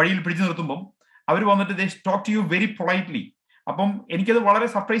വഴിയിൽ പിടിച്ചു നിർത്തുമ്പം അവർ വന്നിട്ട് ദേ talk to you very politely. അപ്പം എനിക്കത് വളരെ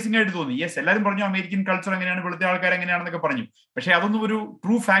സർപ്രൈസിംഗ് ആയിട്ട് തോന്നി. യെസ്, എല്ലാവരും പറഞ്ഞു അമേരിക്കൻ കൾച്ചർ എങ്ങനെയാണ്, വെളുത്ത ആൾക്കാർ എങ്ങനെയാണെന്നൊക്കെ പറഞ്ഞു. പക്ഷെ അതൊന്നും ഒരു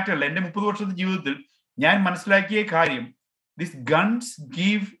ട്രൂ ഫാക്ട് അല്ല. എന്റെ 30 വർഷത്തെ ജീവിതത്തിൽ ഞാൻ മനസ്സിലാക്കിയ കാര്യം these guns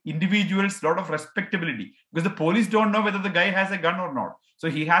give individuals a lot of respectability because the police don't know whether the guy has a gun or not. So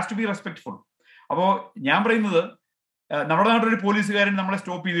he has to be respectful. അപ്പോൾ ഞാൻ പറയുന്നത് നമ്മുടെ നാട്ടിലൊരു പോലീസുകാരൻ നമ്മളെ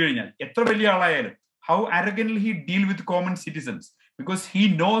സ്റ്റോപ്പ് ചെയ്ത് കഴിഞ്ഞാൽ എത്ര വലിയ ആളായാലും how arrogantly he deal with common citizens because he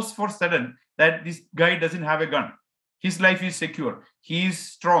knows for certain that this guy doesn't have a gun. His life is secure. He is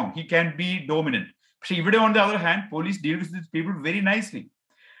strong. He can be dominant. പക്ഷെ ഇവിടെ on the other hand, police deals with people very nicely.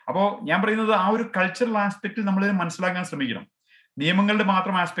 അപ്പോൾ ഞാൻ പറയുന്നത് ആ ഒരു cultural ആസ്പെക്റ്റിൽ നമ്മൾ മനസ്സിലാക്കാൻ ശ്രമിക്കണം. നിയമങ്ങളുടെ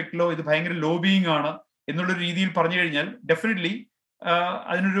മാത്രം ആസ്പെക്റ്റിലോ ഇത് ഭയങ്കര ലോബിയിങ് ആണ് എന്നുള്ള രീതിയിൽ പറഞ്ഞു കഴിഞ്ഞാൽ ഡെഫിനറ്റ്ലി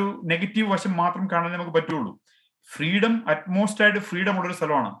അതിനൊരു നെഗറ്റീവ് വശം മാത്രം കാണാൻ നമുക്ക് പറ്റുള്ളൂ. ഫ്രീഡം അറ്റ്മോസ്റ്റ് ആയിട്ട് ഫ്രീഡം ഉള്ളൊരു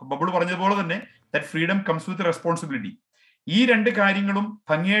സ്ഥലമാണ്. ബബിൾ പറഞ്ഞതുപോലെ തന്നെ that freedom comes with responsibility. ഈ രണ്ട് കാര്യങ്ങളും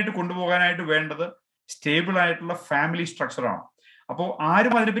ഭംഗിയായിട്ട് കൊണ്ടുപോകാനായിട്ട് വേണ്ടത് സ്റ്റേബിൾ ആയിട്ടുള്ള ഫാമിലി സ്ട്രക്ചറാണ്. അപ്പോൾ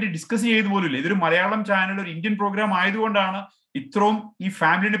ആരും അതിനെപ്പറ്റി ഡിസ്കസ് ചെയ്തു പോലുമില്ല. ഇതൊരു മലയാളം ചാനൽ, ഒരു ഇന്ത്യൻ പ്രോഗ്രാം ആയതുകൊണ്ടാണ് ഇത്രയും ഈ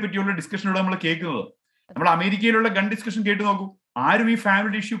ഫാമിലിനെ പറ്റിയുള്ള ഡിസ്കഷനോട് നമ്മൾ കേൾക്കുന്നത്. നമ്മൾ അമേരിക്കയിലുള്ള ഗൺ ഡിസ്കഷൻ കേട്ട് നോക്കൂ, ആരും ഈ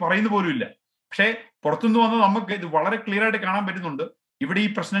ഫാമിലി ഇഷ്യൂ പറയുന്ന പോലും ഇല്ല. പക്ഷേ പുറത്തുനിന്ന് വന്ന് നമുക്ക് ഇത് വളരെ ക്ലിയർ ആയിട്ട് കാണാൻ പറ്റുന്നുണ്ട്. ഇവിടെ ഈ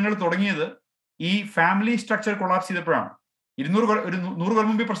പ്രശ്നങ്ങൾ തുടങ്ങിയത് ഈ ഫാമിലി സ്ട്രക്ചർ കൊളാപ്സ് ചെയ്തപ്പോഴാണ്. 100 കൊല്ലം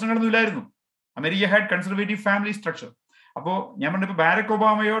മുമ്പ് പ്രശ്നങ്ങളൊന്നും ഇല്ലായിരുന്നു. America had conservative family structure. അപ്പോ ഞാൻ പറഞ്ഞപ്പോ ബാരക്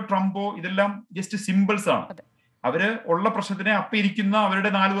ഒബാമയോ ട്രംപോ ഇതെല്ലാം ജസ്റ്റ് സിമ്പിൾസ് ആണ്. അവര് ഉള്ള പ്രശ്നത്തിനെ അപ്പിരിക്കുന്ന അവരുടെ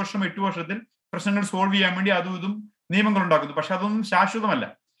 4 വർഷം 8 വർഷത്തിൽ പ്രശ്നങ്ങൾ സോൾവ് ചെയ്യാൻ വേണ്ടി അതും ഇതും നിയമങ്ങൾ ഉണ്ടാക്കുന്നു. പക്ഷെ അതൊന്നും ശാശ്വതമല്ല.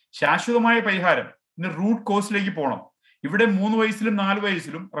 ശാശ്വതമായ പരിഹാരം ഇന്ന് റൂട്ട് കോസിലേക്ക് പോകണം. ഇവിടെ 3 വയസ്സിലും 4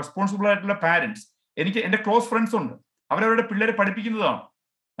 വയസ്സിലും റെസ്പോൺസിബിൾ ആയിട്ടുള്ള പാരന്റ്സ്, എനിക്ക് എന്റെ ക്ലോസ് ഫ്രണ്ട്സ് ഉണ്ട്, അവരവരുടെ പിള്ളേരെ പഠിപ്പിക്കുന്നതാണ്.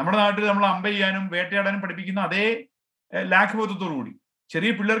 നമ്മുടെ നാട്ടിൽ നമ്മൾ അമ്പ ചെയ്യാനും വേട്ടയാടാനും പഠിപ്പിക്കുന്ന അതേ ലാഘവത്വത്തോടുകൂടി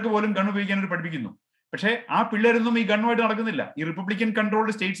ചെറിയ പിള്ളേർക്ക് പോലും ഗൺ ഉപയോഗിക്കാനായിട്ട് പഠിപ്പിക്കുന്നു. പക്ഷേ ആ പിള്ളേരൊന്നും ഈ ഗണ്ണുമായിട്ട് നടക്കുന്നില്ല. ഈ റിപ്പബ്ലിക്കൻ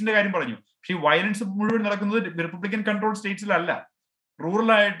കൺട്രോൾഡ് സ്റ്റേറ്റ്സിന്റെ കാര്യം പറഞ്ഞു. പക്ഷേ ഈ വയലൻസ് മുഴുവൻ നടക്കുന്നത് റിപ്പബ്ലിക്കൻ കൺട്രോൾഡ് സ്റ്റേറ്റ്സിലല്ല.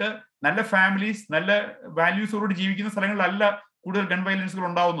 റൂറലായിട്ട് നല്ല ഫാമിലീസ്, നല്ല വാല്യൂസോടുകൂടി ജീവിക്കുന്ന സ്ഥലങ്ങളിലല്ല കൂടുതൽ ഗൺ വയലൻസുകൾ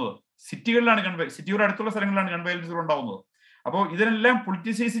ഉണ്ടാവുന്നത്. സിറ്റികളിലാണ് സിറ്റിയുടെ അടുത്തുള്ള സ്ഥലങ്ങളിലാണ് ഗൺ വയലൻസുകൾ ഉണ്ടാവുന്നത്. അപ്പോൾ ഇതിനെല്ലാം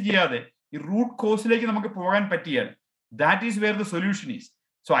പൊളിറ്റിസൈസ് ചെയ്യാതെ ഈ റൂട്ട് കോസിലേക്ക് നമുക്ക് പോകാൻ പറ്റിയാൽ that is where the solution is.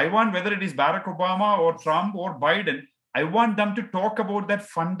 So I want, whether it is Barack Obama or Trump or Biden, I want them to talk about that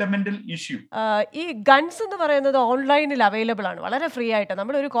fundamental issue. ഈ ഗൺസ് എന്ന് പറയുന്നത് ഓൺലൈനിൽ അവൈലബിൾ ആണ്, വളരെ ഫ്രീ ആയിട്ട്.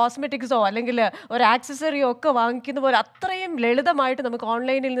 നമ്മളൊരു കോസ്മെറ്റിക്സോ അല്ലെങ്കിൽ ഒരു ആക്സസറിയോ ഒക്കെ വാങ്ങിക്കുന്ന പോലെ അത്രയും ലളിതമായിട്ട് നമുക്ക്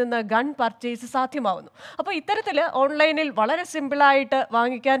ഓൺലൈനിൽ നിന്ന് ഗൺ പർച്ചേസ് സാധ്യമാവുന്നു. അപ്പോൾ ഇത്തരത്തിൽ ഓൺലൈനിൽ വളരെ സിമ്പിളായിട്ട്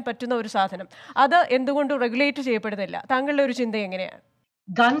വാങ്ങിക്കാൻ പറ്റുന്ന ഒരു സാധനം അത് എന്തുകൊണ്ട് റെഗുലേറ്റ് ചെയ്യപ്പെടുന്നില്ല? താങ്കളുടെ ഒരു ചിന്ത എങ്ങനെയാണ്?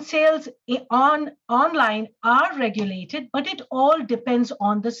 Gun sales online are regulated, but it all depends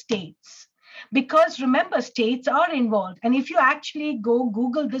on the states. Because remember, states are involved. And if you actually go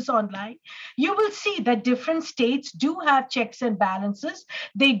Google this online, you will see that different states do have checks and balances.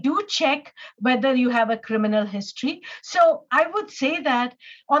 They do check whether you have a criminal history. So I would say that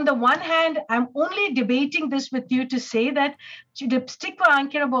on the one hand, I'm only debating this with you to say that lipstick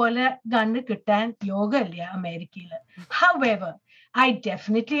vankira pole gun kittan yoga illa America. However, I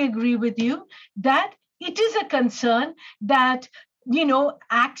definitely agree with you that it is a concern that, you know,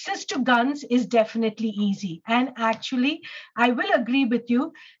 access to guns is definitely easy. And actually, I will agree with you,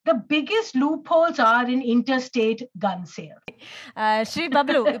 the biggest loopholes are in interstate gun sales. Shri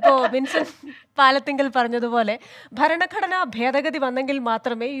Bablu, ഇപ്പോൾ Vincent Palathingal പറഞ്ഞതുപോലെ ഭരണഘടനാ ഭേദഗതി വന്നെങ്കിൽ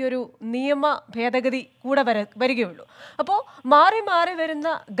മാത്രമേ ഈ ഒരു നിയമ ഭേദഗതി കൂടെ വരികയുള്ളൂ. അപ്പോൾ മാറി മാറി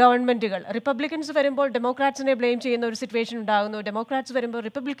വരുന്ന ഗവൺമെന്റുകൾ, റിപ്പബ്ലിക്കൻസ് വരുമ്പോൾ ഡെമോക്രാറ്റ്സിനെ ബ്ലെയിം ചെയ്യുന്ന ഒരു സിറ്റുവേഷൻ ഉണ്ടാകുന്നു, ഡെമോക്രാറ്റ്സ് വരുമ്പോൾ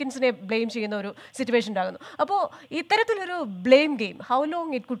റിപ്പബ്ലിക്കൻസിനെ ബ്ലെയിം ചെയ്യുന്ന ഒരു സിറ്റുവേഷൻ ഉണ്ടാകുന്നു. അപ്പോൾ ഇത്തരത്തിലൊരു blame game how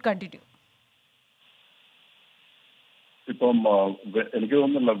long it could continue? ഇപ്പം എനിക്ക്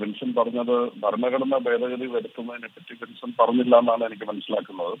തോന്നുന്നില്ല വിൻസെന്റ് പറഞ്ഞത് ഭരണഘടനാ ഭേദഗതി വരുത്തുന്നതിനെ പറ്റി വിൻസെന്റ് പറഞ്ഞില്ല എന്നാണ് എനിക്ക്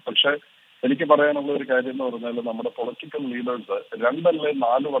മനസ്സിലാക്കുന്നത്. പക്ഷെ എനിക്ക് പറയാനുള്ള ഒരു കാര്യം എന്ന് പറഞ്ഞാൽ നമ്മുടെ പൊളിറ്റിക്കൽ ലീഡേഴ്സ് 2 അല്ലെങ്കിൽ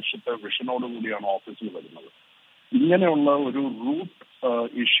 4 വർഷത്തെ വിഷനോടുകൂടിയാണ് ഓഫീസിൽ വരുന്നത്. ഇങ്ങനെയുള്ള ഒരു റൂട്ട്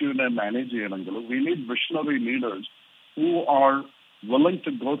ഇഷ്യൂവിനെ മാനേജ് ചെയ്യണമെങ്കിൽ we need visionary leaders who are willing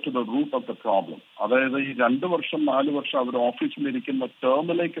to go to the root of the problem. അതായത് ഈ 2 വർഷം 4 വർഷം അവർ ഓഫീസിലിരിക്കുന്ന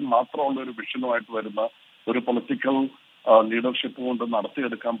ടേമിലേക്ക് മാത്രമുള്ള ഒരു വിഷനുമായിട്ട് വരുന്ന ഒരു പൊളിറ്റിക്കൽ ലീഡർഷിപ്പ് കൊണ്ട്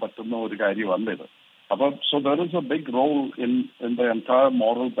നടത്തിയെടുക്കാൻ പറ്റുന്ന ഒരു കാര്യമല്ല ഇത്. അപ്പൊ so there is A big role in the entire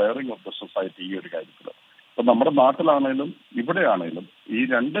moral bearing of the society ഈ ഒരു കാര്യത്തിൽ. ഇപ്പൊ നമ്മുടെ നാട്ടിലാണേലും ഇവിടെയാണേലും ഈ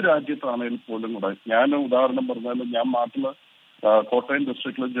 2 രാജ്യത്താണേലും പോലും കൂടെ, ഞാൻ ഉദാഹരണം പറഞ്ഞാലും ഞാൻ നാട്ടില് കോട്ടയം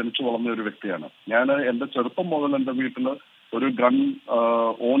ഡിസ്ട്രിക്റ്റിൽ ജനിച്ചു വളർന്ന ഒരു വ്യക്തിയാണ്. ഞാൻ എന്റെ ചെറുപ്പം മുതൽ എന്റെ വീട്ടില് ഒരു ഗൺ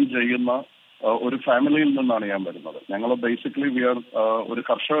ഓൺ ചെയ്യുന്ന ഒരു ഫാമിലിയിൽ നിന്നാണ് ഞാൻ വരുന്നത്. ഞങ്ങൾ ബേസിക്കലി ഒരു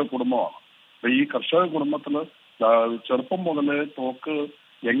കർഷക കുടുംബമാണ്. അപ്പൊ ഈ കർഷക കുടുംബത്തില് ചെറുപ്പം മുതലേ തോക്ക്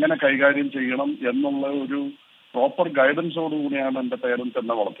എങ്ങനെ കൈകാര്യം ചെയ്യണം എന്നുള്ള ഒരു പ്രോപ്പർ ഗൈഡൻസോടുകൂടിയാണ് എന്റെ പേരൻസ്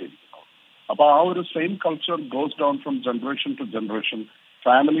എന്നെ വളർത്തിയിരിക്കുന്നത്. അപ്പൊ ആ ഒരു same culture goes down from generation to generation.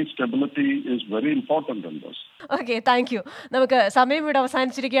 Family stability is very important in this. Okay, thank you. നമുക്ക് സമയം ഇവിടെ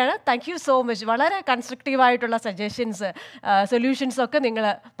അവസാനിച്ചിരിക്കുകയാണ്. Thank you so much. വളരെ കൺസ്ട്രക്റ്റീവായിട്ടുള്ള സജഷൻസ്, സൊല്യൂഷൻസ് ഒക്കെ നിങ്ങൾ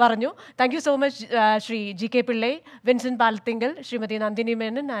പറഞ്ഞു. Thank you so much Shri GK Pillai, Vincent Palathingal, Shrimati Nandini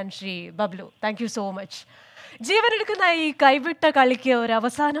Menon and Shri Bablu. Thank you so much. ജീവനെടുക്കുന്ന ഈ കൈവിട്ട കളിക്ക് ഒരു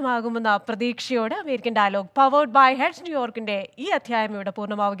അവസാനമാകുമെന്ന പ്രതീക്ഷയോടെ American dialogue powered by heads ന്യൂയോർക്കിന്റെ ഈ അധ്യായം ഇവിടെ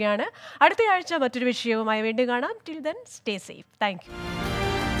പൂർണ്ണമാവുകയാണ്. അടുത്തയാഴ്ച മറ്റൊരു വിഷയവുമായി വീണ്ടും കാണാം. Till then stay safe. Thank you.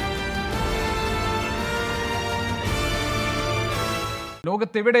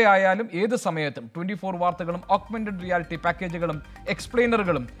 ലോകത്തെവിടെയായാലും ഏത് സമയത്തും 24 വാർത്തകളും ഓഗ്മെന്റഡ് റിയാലിറ്റി പാക്കേജുകളും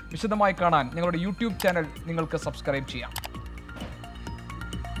എക്സ്പ്ലെയിനറുകളും വിശദമായി കാണാൻ ഞങ്ങളുടെ യൂട്യൂബ് ചാനൽ നിങ്ങൾക്ക് സബ്സ്ക്രൈബ് ചെയ്യാം.